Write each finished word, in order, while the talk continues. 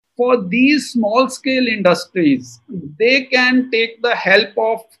for these small scale industries, they can take the help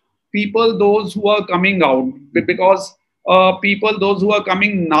of people, those who are coming out, because people, those who are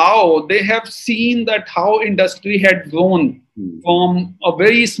coming now, they have seen that how industry had grown from a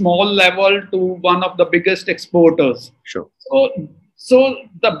very small level to one of the biggest exporters. Sure. So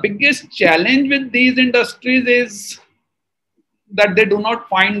the biggest challenge with these industries is that they do not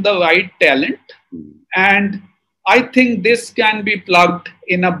find the right talent. And I think this can be plugged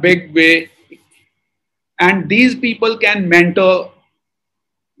in a big way. And these people can mentor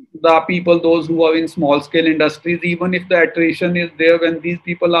the people, those who are in small scale industries, even if the attrition is there, when these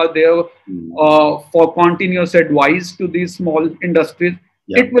people are there for continuous advice to these small industries,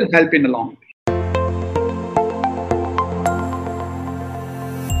 it will help in the long run.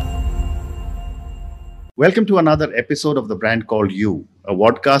 Welcome to another episode of The Brand Called You, a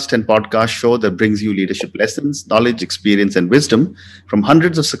podcast and podcast show that brings you leadership lessons, knowledge, experience, and wisdom from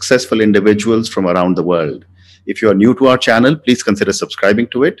hundreds of successful individuals from around the world. If you are new to our channel, please consider subscribing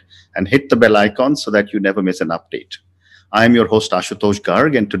to it and hit the bell icon so that you never miss an update. I am your host, Ashutosh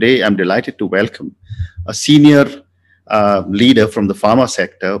Garg, and today I'm delighted to welcome a senior leader from the pharma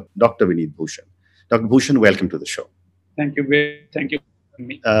sector, Dr. Vineet Bhushan. Dr. Bhushan, welcome to the show. Thank you. Thank you for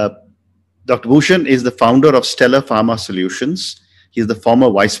me. Dr. Bhushan is the founder of Stellar Pharma Solutions. He is the former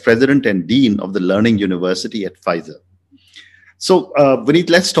vice president and dean of the Learning University at Pfizer. So, Vineet,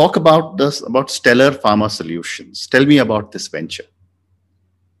 let's talk about Stellar Pharma Solutions. Tell me about this venture.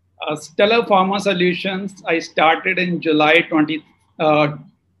 Stellar Pharma Solutions, I started in July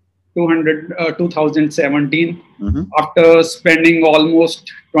 2017 after spending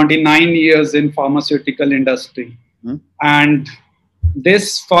almost 29 years in pharmaceutical industry. And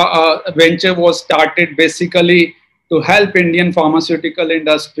this venture was started basically to help Indian pharmaceutical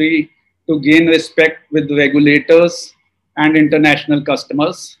industry to gain respect with regulators and international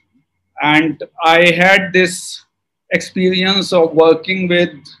customers. And I had this experience of working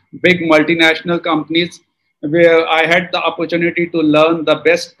with big multinational companies where I had the opportunity to learn the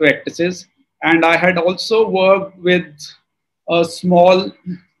best practices. And I had also worked with a small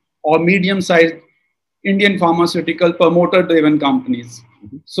or medium-sized Indian pharmaceutical promoter-driven companies.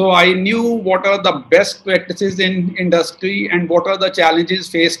 So I knew what are the best practices in industry and what are the challenges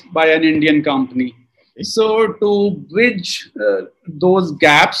faced by an Indian company. So to bridge those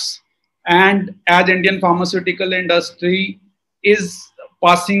gaps, and as Indian pharmaceutical industry is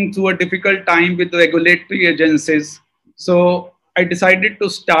passing through a difficult time with regulatory agencies, so I decided to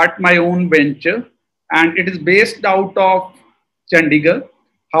start my own venture, and it is based out of Chandigarh.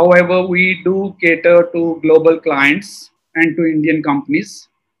 However, we do cater to global clients and to Indian companies.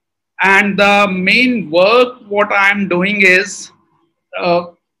 And the main work, what I'm doing is,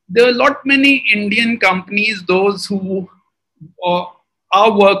 there are a lot many Indian companies, those who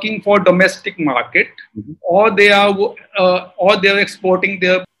are working for domestic market, or they are exporting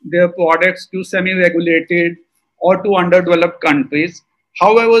their products to semi-regulated or to underdeveloped countries.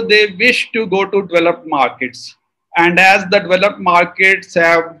 However, they wish to go to developed markets. And as the developed markets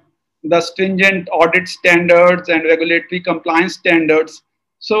have the stringent audit standards and regulatory compliance standards,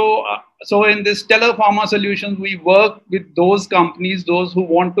 so in this Stellar Pharma Solutions, we work with those companies, those who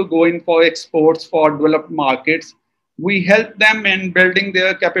want to go in for exports for developed markets. We help them in building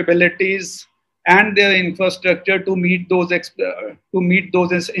their capabilities and their infrastructure to meet those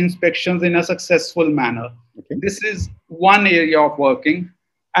inspections in a successful manner. Okay. This is one area of working.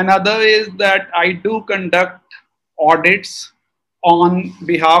 Another is that I do conduct audits on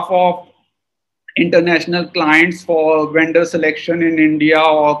behalf of international clients for vendor selection in India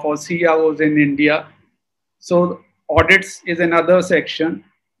or for CROs in India. So audits is another section.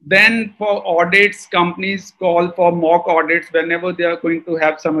 Then for audits, companies call for mock audits. Whenever they are going to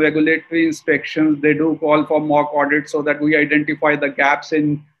have some regulatory inspections, they do call for mock audits so that we identify the gaps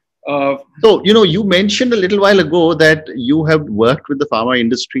in. So, you mentioned a little while ago that you have worked with the pharma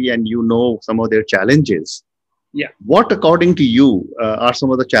industry and you know some of their challenges. Yeah. What, according to you, are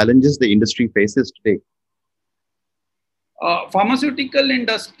some of the challenges the industry faces today? Pharmaceutical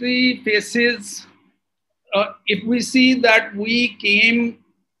industry faces, if we see that we came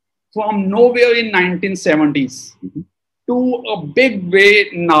from nowhere in 1970s to a big way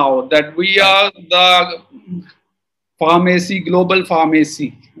now, that we are the pharmacy, global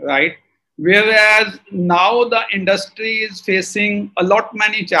pharmacy, right? Whereas now the industry is facing a lot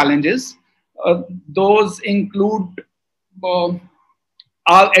many challenges. Those include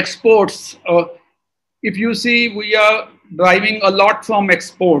our exports. If you see, we are driving a lot from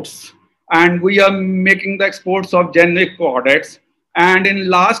exports, and we are making the exports of generic products. And in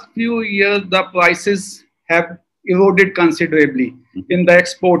last few years, the prices have eroded considerably in the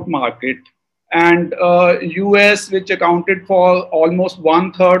export market. And US, which accounted for almost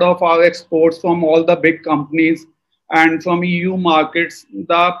 1/3 of our exports from all the big companies and from EU markets,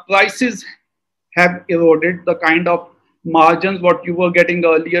 the prices have eroded. The kind of margins what you were getting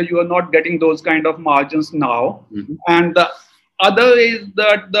earlier, you are not getting those kind of margins now. And the other is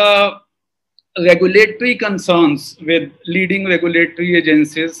that the regulatory concerns with leading regulatory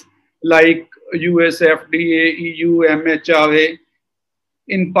agencies like US FDA, EU, MHRA.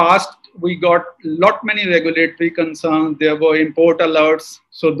 In past, we got lot many regulatory concerns. There were import alerts.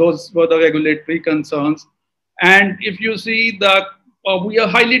 So those were the regulatory concerns. And if you see the we are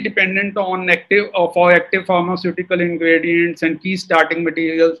highly dependent on active pharmaceutical ingredients and key starting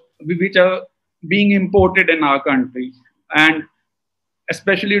materials which are being imported in our country. And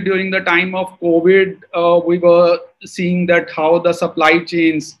especially during the time of COVID, we were seeing that how the supply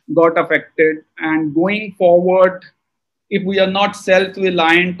chains got affected. And going forward, if we are not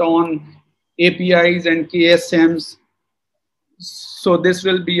self-reliant on APIs and KSMs, so this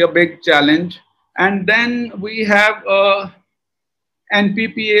will be a big challenge. And then we have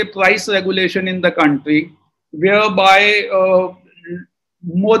NPPA price regulation in the country, whereby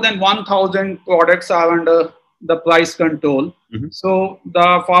more than 1,000 products are under the price control. So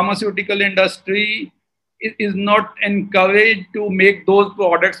the pharmaceutical industry is not encouraged to make those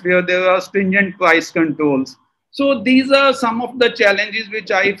products where there are stringent price controls. So these are some of the challenges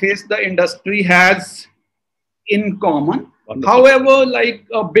which I face the industry has in common. Wonderful. However, like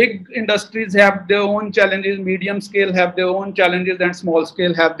big industries have their own challenges, medium scale have their own challenges, and small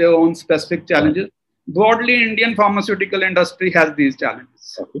scale have their own specific challenges. Broadly, Indian pharmaceutical industry has these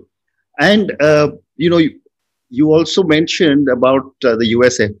challenges. Okay. And, you also mentioned about the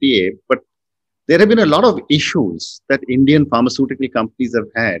US FDA, but there have been a lot of issues that Indian pharmaceutical companies have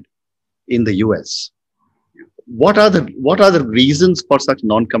had in the US. What are the reasons for such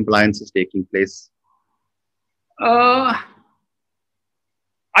non-compliances taking place?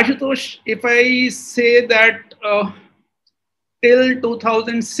 Ashutosh, if I say that till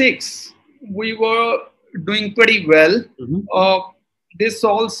 2006, we were doing pretty well. This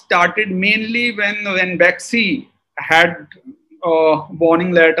all started mainly when Ranbaxy had a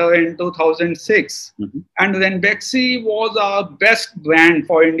warning letter in 2006. And Ranbaxy was our best brand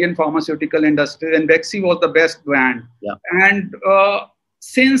for Indian pharmaceutical industry. Ranbaxy was the best brand. Yeah. And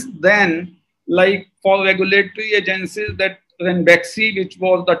since then, like for regulatory agencies, that Ranbaxy, which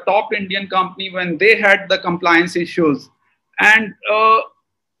was the top Indian company, when they had the compliance issues. And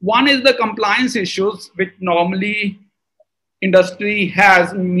one is the compliance issues, which normally industry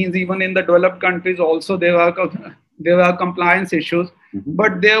has, means even in the developed countries also there are compliance issues,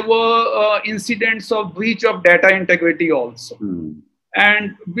 but there were incidents of breach of data integrity also,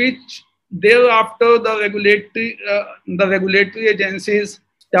 and which thereafter the regulatory agencies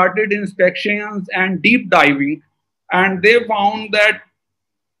started inspections and deep diving, and they found that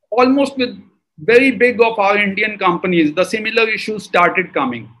almost with very big of our Indian companies, the similar issues started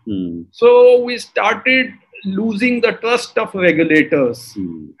coming. So we started losing the trust of regulators,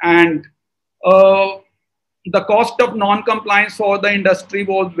 and the cost of non-compliance for the industry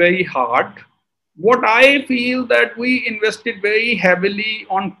was very hard. What I feel that we invested very heavily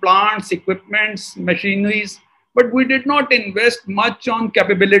on plants, equipments, machineries, but we did not invest much on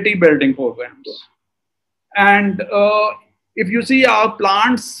capability building programs. And if you see, our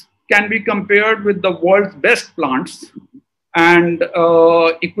plants can be compared with the world's best plants, and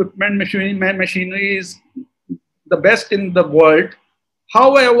equipment, machinery is the best in the world.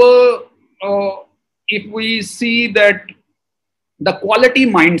 However, if we see that the quality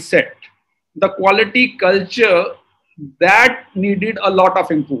mindset, the quality culture, that needed a lot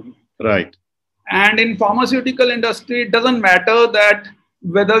of improvement. Right. And in pharmaceutical industry, it doesn't matter that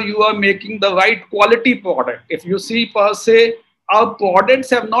whether you are making the right quality product. If you see per se, our products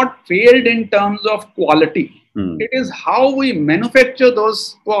have not failed in terms of quality. It is how we manufacture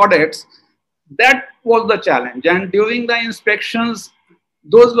those products that was the challenge. And during the inspections,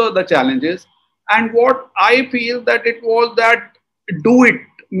 those were the challenges. And what I feel that it was that do it,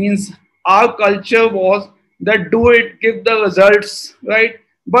 means our culture was that do it, give the results, right?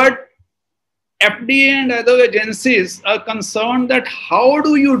 But FDA and other agencies are concerned that how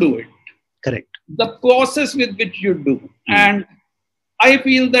do you do it? Correct. The process with which you do. And I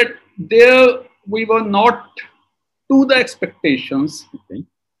feel that there we were not to the expectations.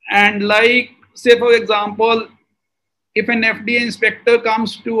 And like, say for example, if an FDA inspector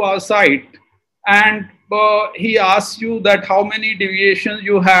comes to our site and he asks you that how many deviations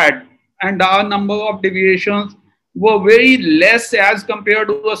you had, and our number of deviations were very less as compared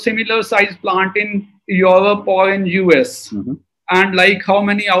to a similar size plant in Europe or in US, and like how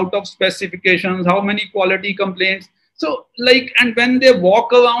many out of specifications, how many quality complaints. So like, and when they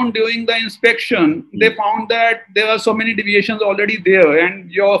walk around during the inspection, they found that there are so many deviations already there,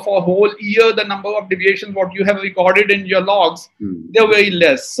 and your for whole year the number of deviations what you have recorded in your logs, they're very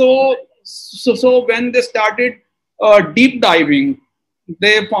less. So when they started deep diving,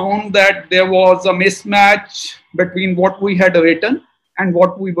 they found that there was a mismatch between what we had written and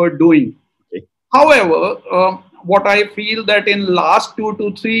what we were doing. Okay. However, what I feel that in last 2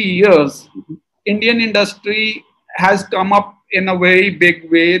 to 3 years, Indian industry has come up in a very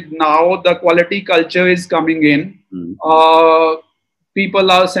big way. Now the quality culture is coming in.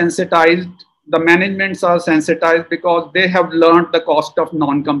 People are sensitized. The managements are sensitized because they have learned the cost of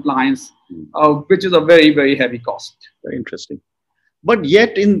non-compliance, which is a very, very heavy cost. Very interesting. But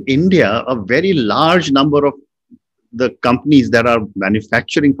yet in India, a very large number of the companies that are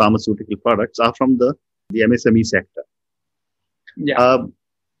manufacturing pharmaceutical products are from the MSME sector. Yeah.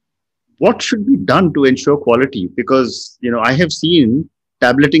 What should be done to ensure quality? Because, I have seen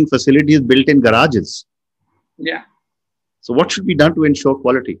tableting facilities built in garages. Yeah. So what should be done to ensure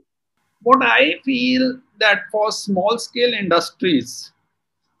quality? What I feel that for small scale industries,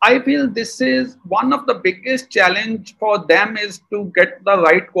 I feel this is one of the biggest challenge for them is to get the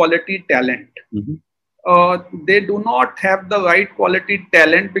right quality talent. They do not have the right quality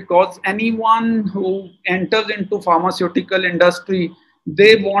talent because anyone who enters into pharmaceutical industry,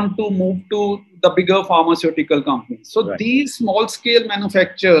 they want to move to the bigger pharmaceutical companies. So these small scale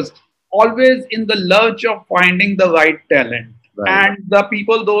manufacturers always in the lurch of finding the right talent. And the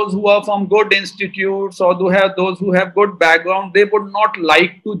people, those who are from good institutes or those who have good background, they would not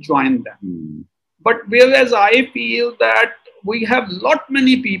like to join them. But whereas I feel that we have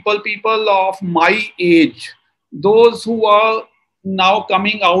many people of my age, those who are now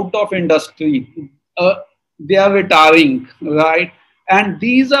coming out of industry, they are retiring, right? And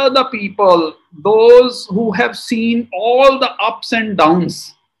these are the people, those who have seen all the ups and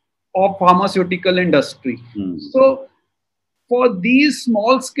downs of pharmaceutical industry. So for these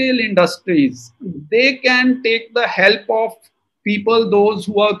small scale industries, they can take the help of people, those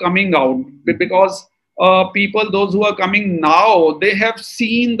who are coming out, because people, those who are coming now, they have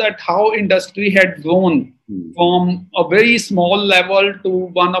seen that how industry had grown from a very small level to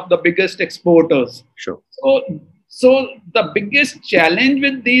one of the biggest exporters. Sure. So the biggest challenge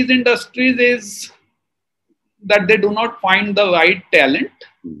with these industries is that they do not find the right talent.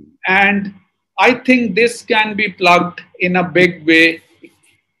 And I think this can be plugged in a big way.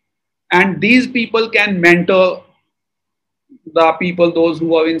 And these people can mentor the people, those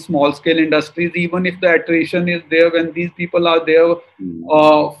who are in small scale industries, even if the attrition is there, when these people are there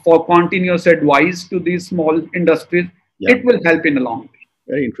for continuous advice to these small industries, it will help in a long way.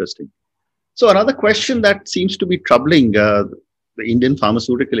 Very interesting. So another question that seems to be troubling the Indian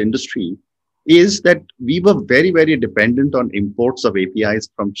pharmaceutical industry is that we were very, very dependent on imports of APIs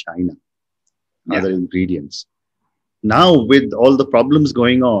from China, other ingredients. Now, with all the problems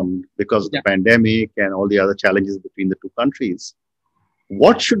going on because of the pandemic and all the other challenges between the two countries,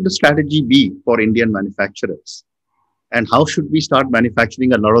 what should the strategy be for Indian manufacturers? And how should we start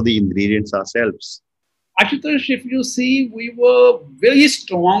manufacturing a lot of the ingredients ourselves? Ashutosh, if you see, we were very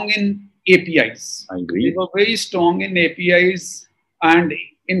strong in APIs. I agree. We were very strong in APIs. And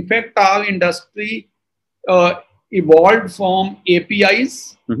in fact, our industry evolved from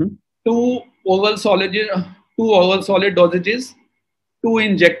APIs to oral solid dosages, to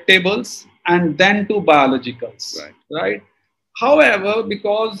injectables, and then to biologicals. Right? However,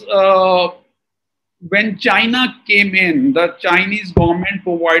 because when China came in, the Chinese government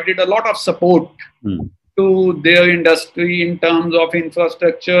provided a lot of support to their industry in terms of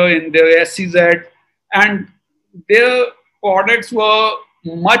infrastructure, in their SEZ, and their products were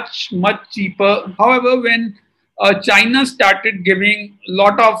much, much cheaper. However, when China started giving a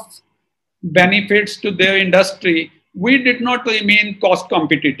lot of benefits to their industry, we did not remain cost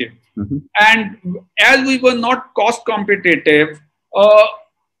competitive. And as we were not cost competitive,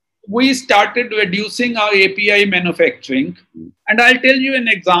 we started reducing our API manufacturing. And I'll tell you an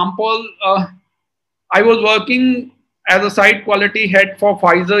example. I was working as a site quality head for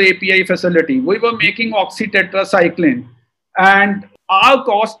Pfizer API facility. We were making oxytetracycline, and our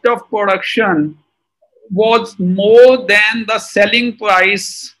cost of production was more than the selling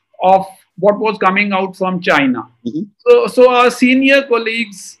price of what was coming out from China. So our senior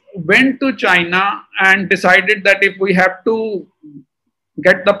colleagues went to China and decided that if we have to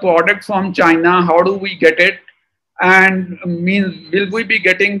get the product from China, how do we get it? And will we be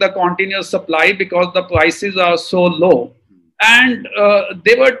getting the continuous supply because the prices are so low? and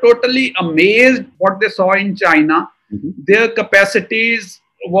they were totally amazed what they saw in China. Their capacities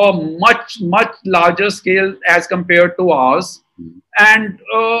were much larger scale as compared to ours, and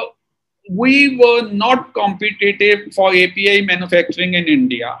we were not competitive for API manufacturing in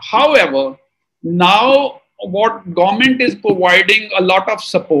India. However, now what government is providing a lot of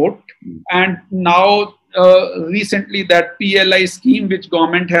support, and now recently that PLI scheme which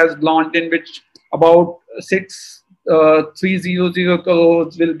government has launched, in which about 6,300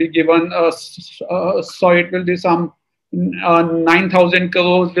 crores will be given. So it will be some 9,000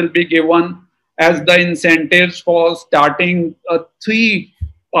 crores will be given as the incentives for starting three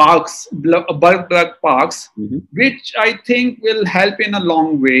parks, bulk drug parks, which I think will help in a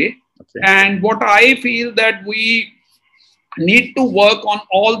long way. Okay. And what I feel that we need to work on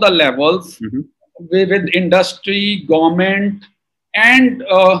all the levels with industry, government, and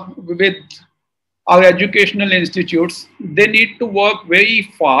with our educational institutes. They need to work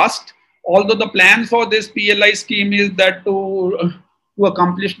very fast. Although the plan for this PLI scheme is that to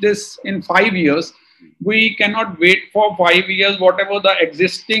accomplish this in 5 years, we cannot wait for 5 years. Whatever the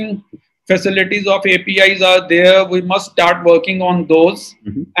existing facilities of APIs are there, we must start working on those.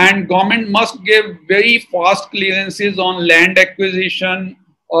 And government must give very fast clearances on land acquisition,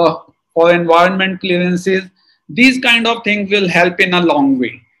 for environment clearances. These kind of things will help in a long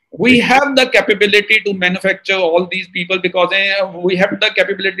way. We have the capability to manufacture all these people, because we have the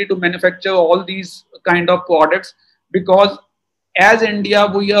capability to manufacture all these kind of products, because as India,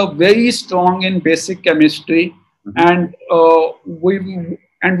 we are very strong in basic chemistry, and we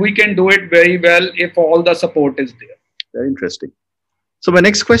can do it very well if all the support is there. Very interesting. So my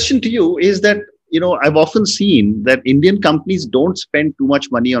next question to you is that, I've often seen that Indian companies don't spend too much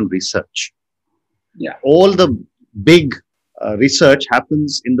money on research. Yeah. All the big research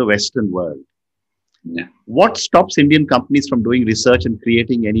happens in the Western world. Yeah. What stops Indian companies from doing research and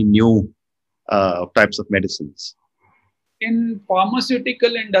creating any new types of medicines? In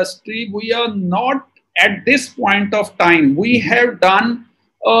pharmaceutical industry, we are not at this point of time. We have done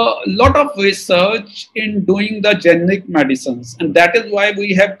a lot of research in doing the generic medicines, and that is why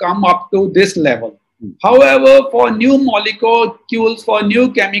we have come up to this level. However, for new molecules, for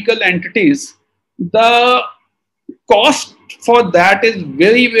new chemical entities, the cost for that is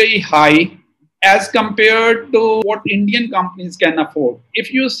very high as compared to what Indian companies can afford.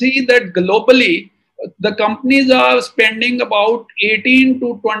 If you see that globally, the companies are spending about 18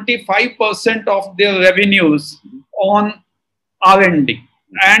 to 25% of their revenues on R&D,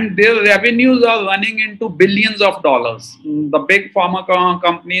 and their revenues are running into billions of dollars. The big pharma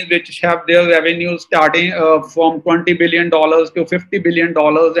companies which have their revenues starting from $20 billion to $50 billion,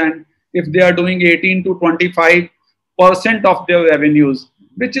 and if they are doing 18 to 25% of their revenues,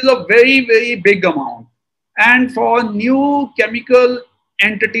 which is a very big amount. And for new chemical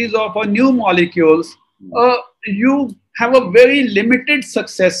entities or for new molecules, you have a very limited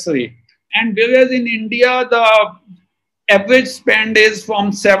success rate. And whereas in India, the average spend is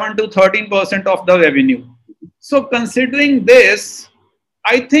from 7 to 13% of the revenue. So considering this,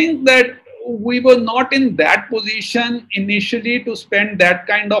 I think that we were not in that position initially to spend that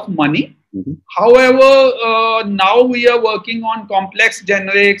kind of money. However, now we are working on complex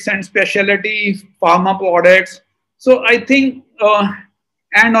generics and specialty pharma products. So I think,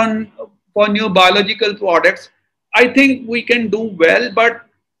 and for new biological products, I think we can do well. But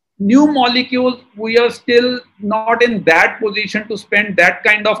new molecules, we are still not in that position to spend that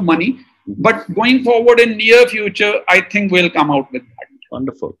kind of money. But going forward in near future, I think we'll come out with that.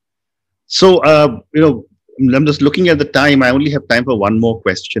 Wonderful. So, I'm just looking at the time. I only have time for one more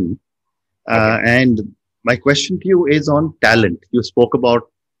question. And my question to you is on talent. You spoke about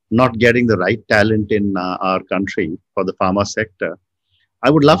not getting the right talent in our country for the pharma sector. I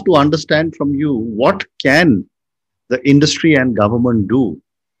would love to understand from you, what can the industry and government do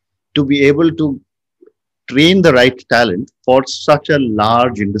to be able to train the right talent for such a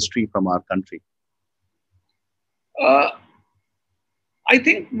large industry from our country? I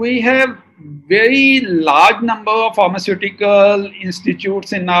think we have very large number of pharmaceutical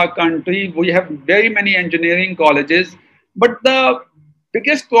institutes in our country. We have very many engineering colleges, but the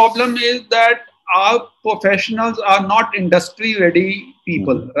biggest problem is that our professionals are not industry ready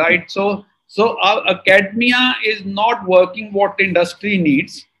people, right? So our academia is not working what industry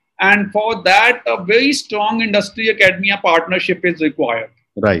needs. And for that, a very strong industry academia partnership is required.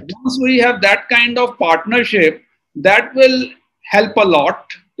 Right. Once we have that kind of partnership, that will help a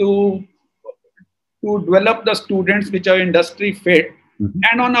lot to develop the students which are industry fit.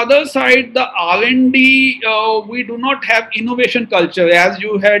 And on other side, the R&D, we do not have innovation culture. As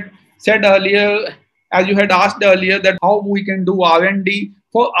you had said earlier, as you had asked earlier, that how we can do R&D.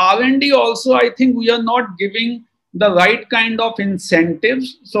 For R&D also, I think we are not giving the right kind of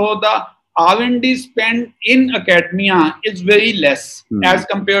incentives. So the R&D spend in academia is very less as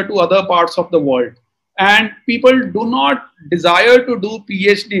compared to other parts of the world. And people do not desire to do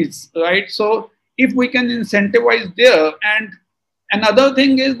PhDs, right? So if we can incentivize there. And another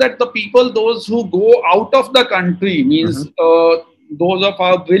thing is that the people, those who go out of the country, means those of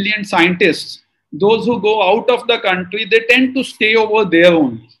our brilliant scientists, those who go out of the country, they tend to stay over there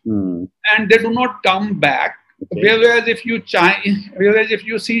only. And they do not come back. Okay. Whereas if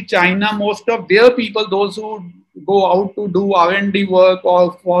you see China, most of their people, those who go out to do R&D work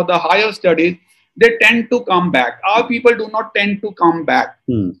or for the higher studies, they tend to come back. Our people do not tend to come back.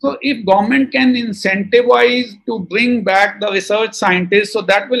 So if government can incentivize to bring back the research scientists, so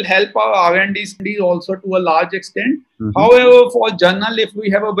that will help our R&D also to a large extent. However, for journal, if we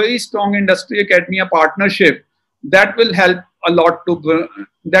have a very strong industry academia partnership, that will help a lot to build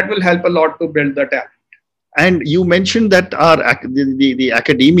the talent. And you mentioned that the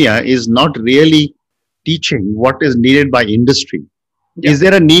academia is not really teaching what is needed by industry. Yeah. Is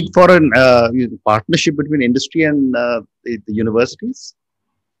there a need for a partnership between industry and the universities?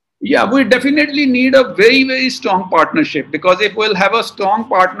 Yeah, we definitely need a very, very strong partnership, because if we'll have a strong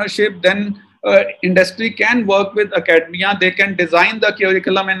partnership, then industry can work with academia. They can design the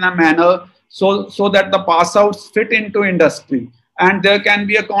curriculum in a manner so that the pass outs fit into industry. And there can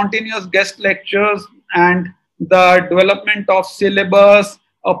be a continuous guest lectures and the development of syllabus,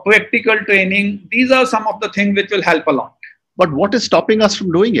 practical training. These are some of the things which will help a lot. But what is stopping us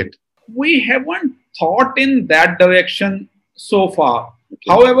from doing it? We haven't thought in that direction so far. Okay.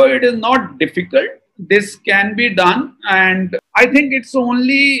 However, it is not difficult. This can be done. And I think it's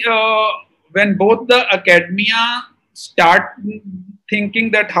only when both the academia start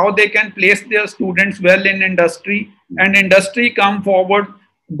thinking that how they can place their students well in industry, and industry come forward,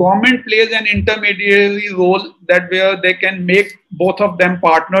 government plays an intermediary role, that where they can make both of them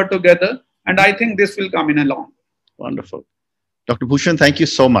partner together. And I think this will come in along. Wonderful. Dr. Bhushan, thank you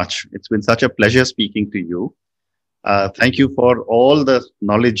so much. It's been such a pleasure speaking to you. Thank you for all the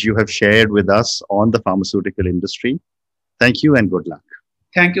knowledge you have shared with us on the pharmaceutical industry. Thank you and good luck.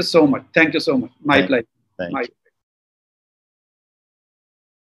 Thank you so much. Thank you so much. My pleasure. Thank you.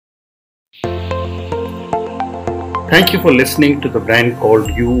 Thank you for listening to the Brand Called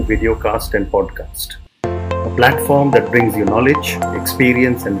You videocast and podcast, a platform that brings you knowledge,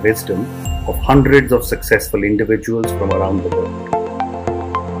 experience and wisdom of hundreds of successful individuals from around the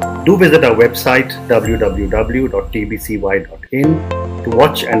world. Do visit our website www.tbcy.in to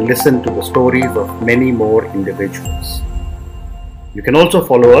watch and listen to the stories of many more individuals. You can also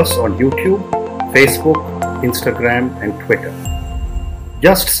follow us on YouTube, Facebook, Instagram and Twitter.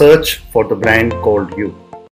 Just search for the Brand Called You.